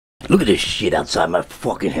Look at this shit outside my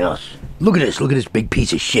fucking house. Look at this big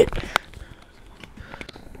piece of shit.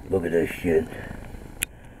 Look at this shit.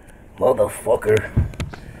 Motherfucker.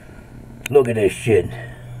 Look at this shit.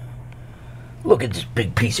 Look at this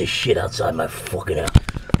big piece of shit outside my fucking house.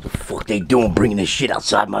 What the fuck they doing bringing this shit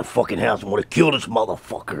outside my fucking house? I want to kill this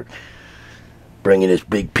motherfucker. Bringing this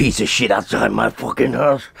big piece of shit outside my fucking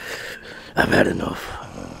house. I've had enough.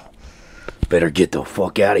 Better get the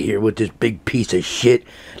fuck out of here with this big piece of shit.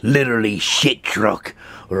 Literally shit truck.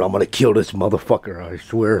 Or I'm gonna kill this motherfucker, I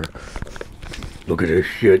swear. Look at this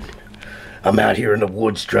shit. I'm out here in the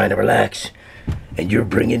woods trying to relax. And you're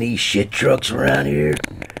bringing these shit trucks around here?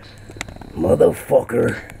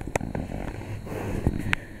 Motherfucker.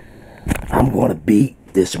 I'm gonna beat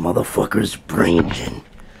this motherfucker's brains in.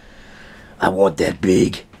 I want that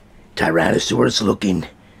big Tyrannosaurus looking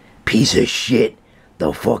piece of shit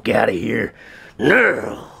the fuck out of here.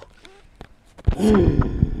 No.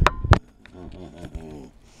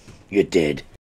 You're dead.